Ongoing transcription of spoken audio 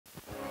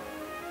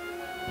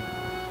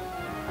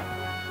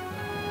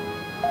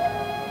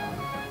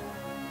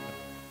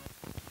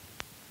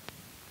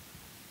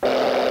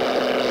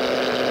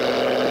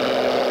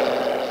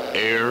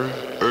Air,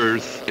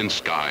 earth, and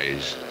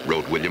skies,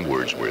 wrote William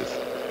Wordsworth,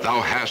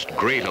 thou hast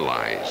great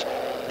allies.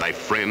 Thy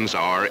friends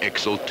are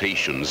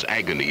exultations,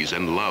 agonies,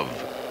 and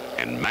love,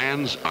 and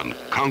man's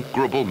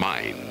unconquerable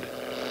mind.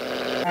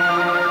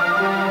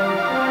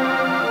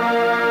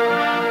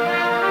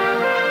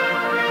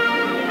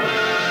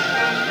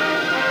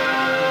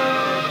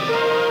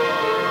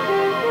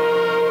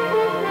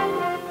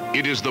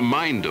 It is the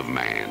mind of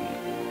man,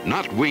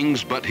 not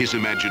wings but his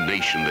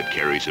imagination that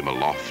carries him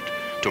aloft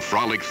to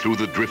frolic through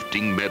the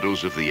drifting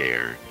meadows of the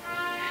air.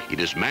 It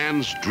is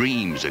man's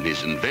dreams and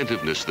his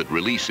inventiveness that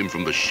release him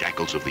from the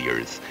shackles of the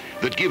earth,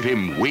 that give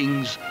him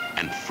wings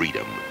and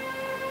freedom.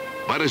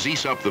 But as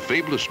Aesop the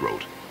fabulist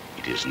wrote,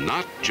 it is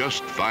not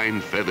just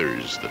fine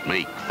feathers that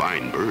make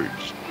fine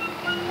birds.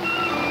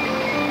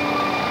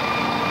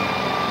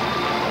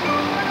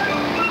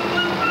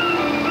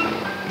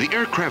 The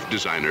aircraft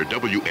designer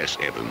W.S.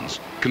 Evans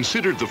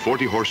considered the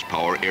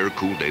 40-horsepower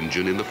air-cooled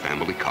engine in the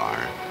family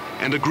car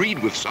and agreed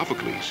with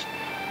Sophocles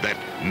that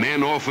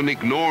men often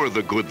ignore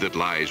the good that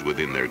lies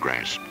within their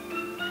grasp.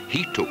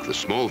 He took the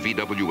small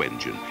VW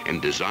engine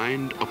and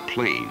designed a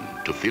plane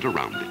to fit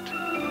around it.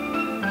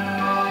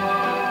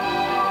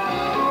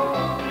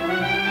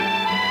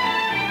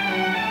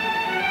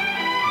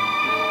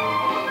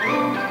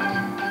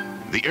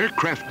 The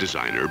aircraft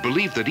designer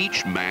believed that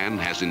each man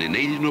has an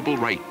inalienable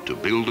right to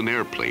build an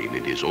airplane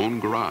in his own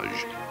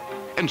garage.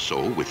 And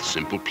so, with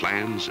simple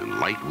plans and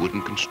light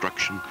wooden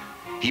construction,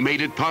 he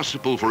made it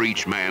possible for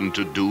each man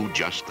to do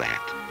just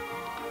that.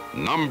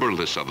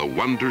 Numberless are the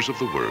wonders of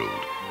the world,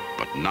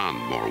 but none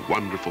more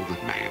wonderful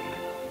than man.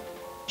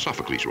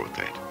 Sophocles wrote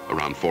that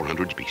around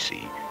 400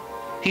 BC.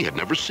 He had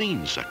never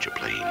seen such a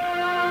plane.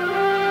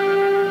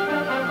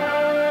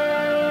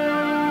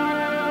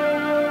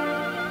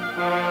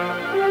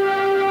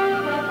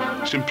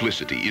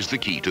 Simplicity is the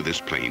key to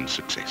this plane's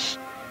success.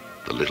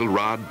 The little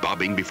rod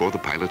bobbing before the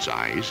pilot's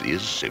eyes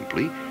is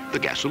simply the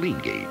gasoline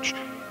gauge.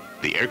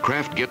 The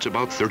aircraft gets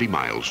about 30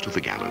 miles to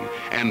the gallon,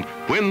 and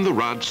when the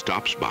rod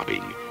stops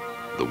bobbing,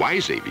 the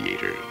wise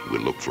aviator will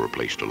look for a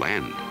place to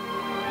land.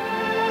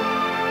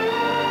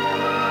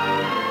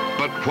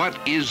 But what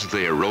is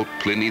there, wrote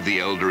Pliny the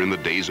Elder in the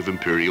days of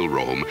imperial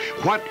Rome,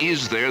 what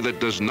is there that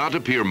does not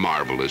appear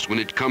marvelous when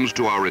it comes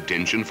to our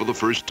attention for the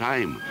first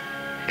time?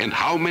 And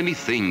how many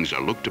things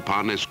are looked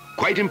upon as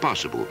quite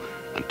impossible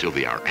until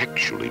they are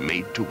actually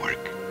made to work?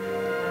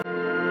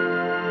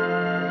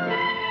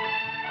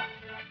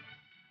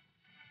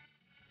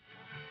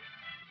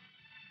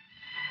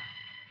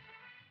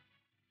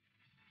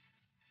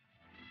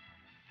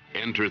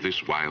 Enter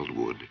this wild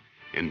wood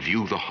and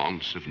view the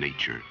haunts of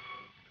nature.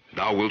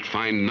 Thou wilt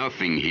find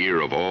nothing here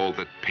of all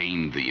that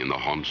pained thee in the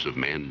haunts of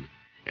men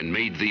and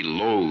made thee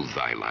loathe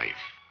thy life.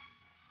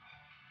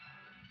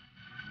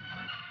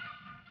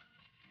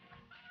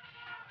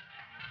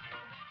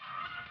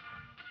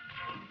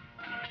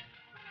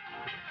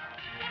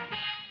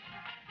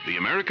 The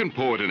American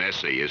poet and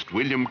essayist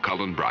William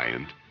Cullen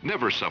Bryant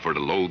never suffered a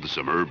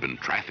loathsome urban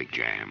traffic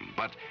jam,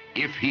 but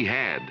if he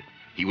had,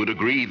 he would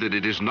agree that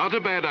it is not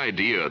a bad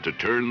idea to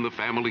turn the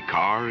family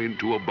car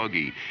into a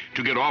buggy,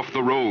 to get off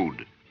the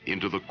road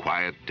into the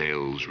quiet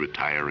dells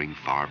retiring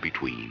far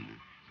between,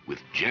 with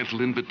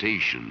gentle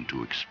invitation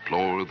to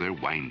explore their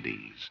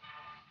windings.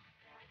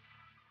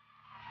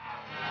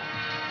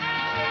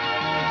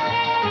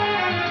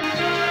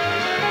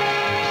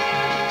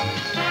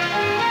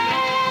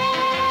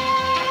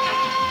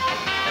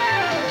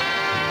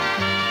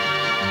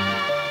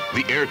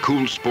 The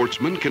air-cooled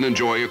sportsman can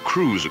enjoy a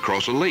cruise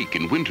across a lake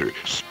in winter,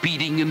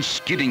 speeding and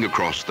skidding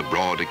across the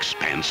broad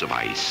expanse of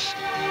ice.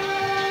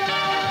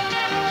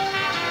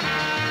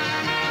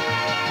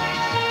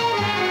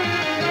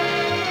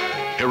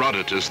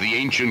 Herodotus, the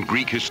ancient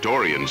Greek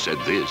historian, said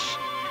this: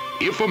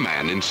 if a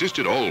man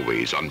insisted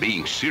always on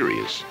being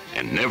serious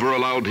and never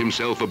allowed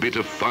himself a bit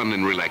of fun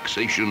and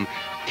relaxation,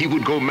 he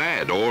would go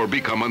mad or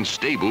become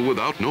unstable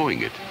without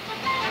knowing it.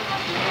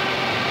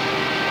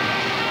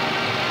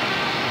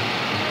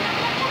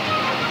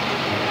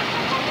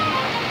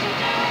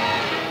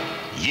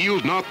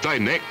 Yield not thy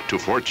neck to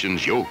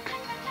fortune's yoke,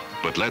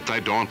 but let thy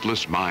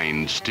dauntless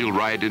mind still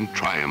ride in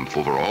triumph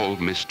over all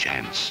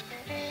mischance.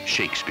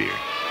 Shakespeare.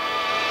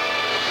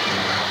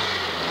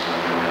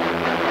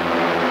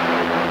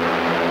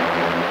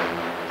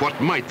 What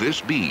might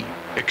this be,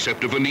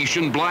 except a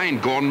Venetian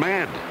blind gone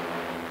mad?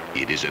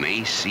 It is an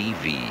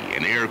ACV,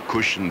 an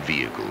air-cushioned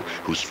vehicle,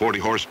 whose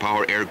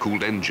 40-horsepower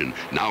air-cooled engine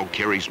now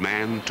carries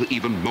man to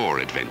even more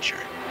adventure.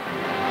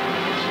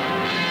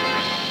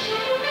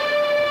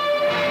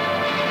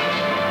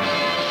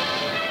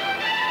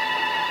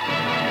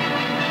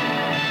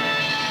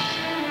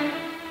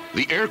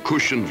 The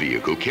air-cushioned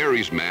vehicle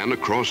carries man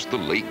across the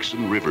lakes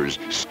and rivers,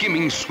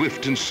 skimming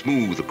swift and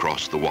smooth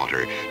across the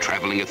water,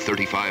 traveling at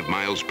 35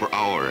 miles per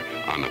hour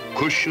on a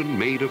cushion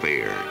made of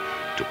air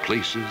to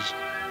places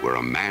where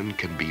a man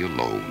can be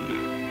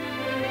alone.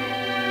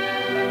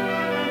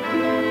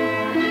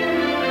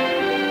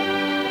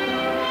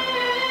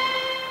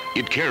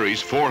 It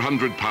carries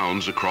 400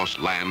 pounds across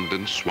land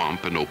and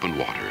swamp and open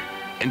water.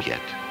 And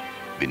yet,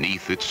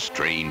 beneath its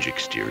strange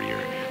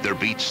exterior, there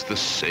beats the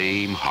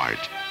same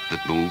heart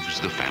that moves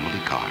the family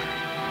car.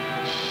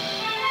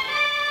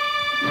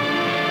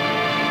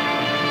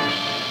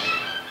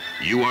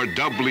 You are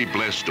doubly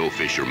blessed, O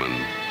fisherman,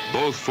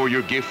 both for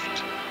your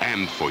gift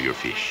and for your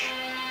fish.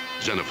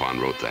 Xenophon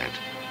wrote that,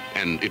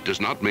 and it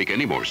does not make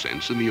any more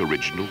sense in the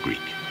original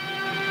Greek.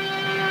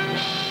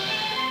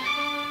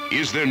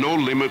 Is there no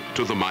limit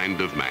to the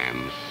mind of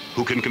man,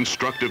 who can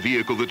construct a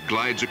vehicle that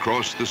glides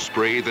across the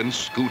spray, then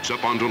scoots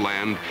up onto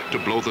land to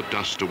blow the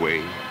dust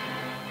away?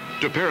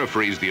 To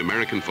paraphrase the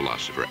American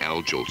philosopher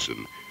Al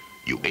Jolson,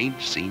 you ain't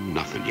seen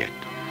nothing yet.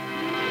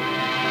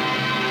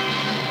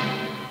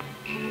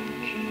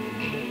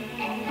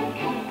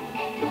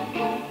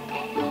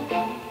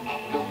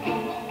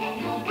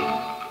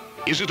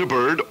 Is it a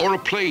bird or a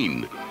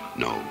plane?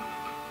 No,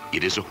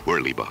 it is a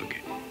whirly-bug.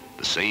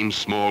 The same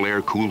small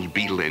air-cooled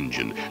Beetle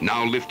engine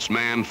now lifts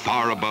man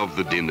far above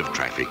the din of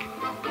traffic.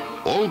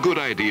 All good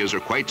ideas are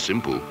quite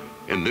simple,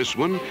 and this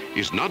one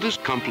is not as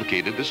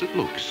complicated as it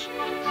looks.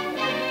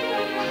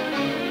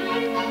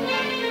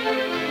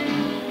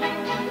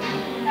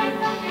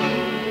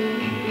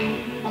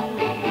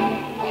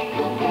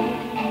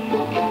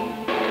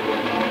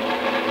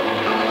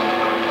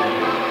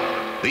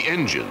 The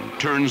engine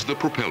turns the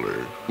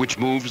propeller, which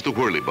moves the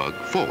whirly-bug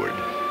forward.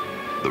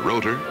 The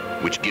rotor,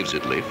 which gives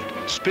it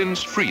lift,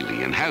 spins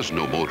freely and has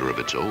no motor of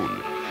its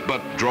own,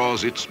 but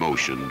draws its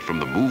motion from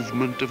the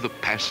movement of the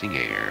passing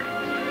air.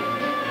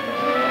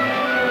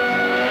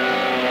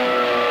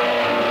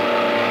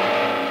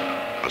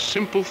 A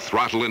simple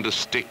throttle and a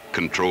stick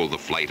control the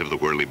flight of the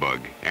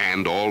whirly-bug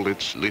and all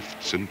its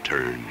lifts and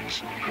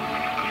turns.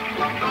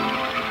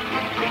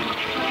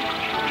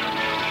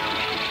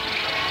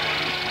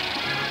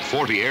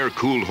 40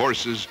 air-cooled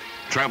horses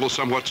travel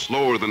somewhat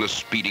slower than a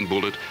speeding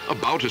bullet,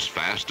 about as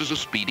fast as a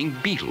speeding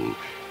beetle,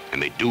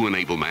 and they do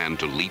enable man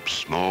to leap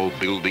small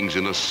buildings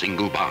in a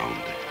single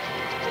bound.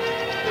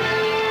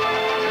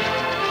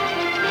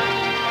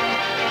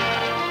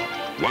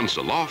 Once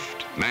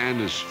aloft, man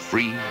is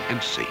free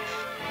and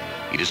safe.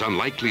 It is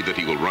unlikely that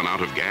he will run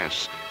out of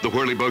gas. The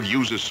whirly-bug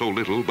uses so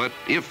little, but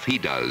if he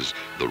does,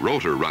 the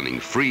rotor running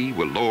free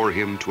will lower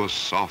him to a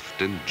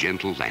soft and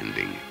gentle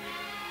landing.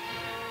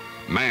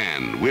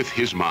 Man, with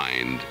his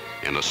mind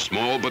and a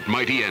small but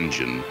mighty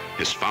engine,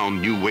 has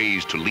found new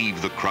ways to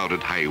leave the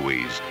crowded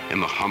highways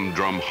and the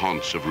humdrum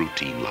haunts of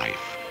routine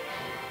life.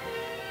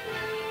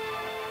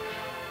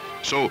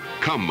 So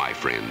come, my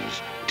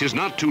friends, 'tis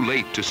not too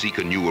late to seek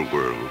a newer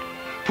world.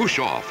 Push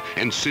off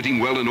and, sitting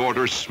well in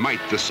order,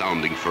 smite the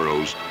sounding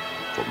furrows,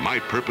 for my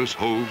purpose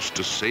holds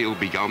to sail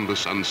beyond the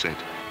sunset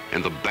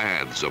and the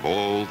baths of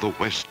all the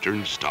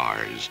western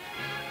stars.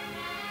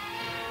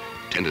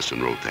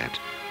 Tennyson wrote that.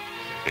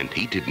 And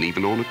he didn't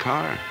even own a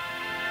car.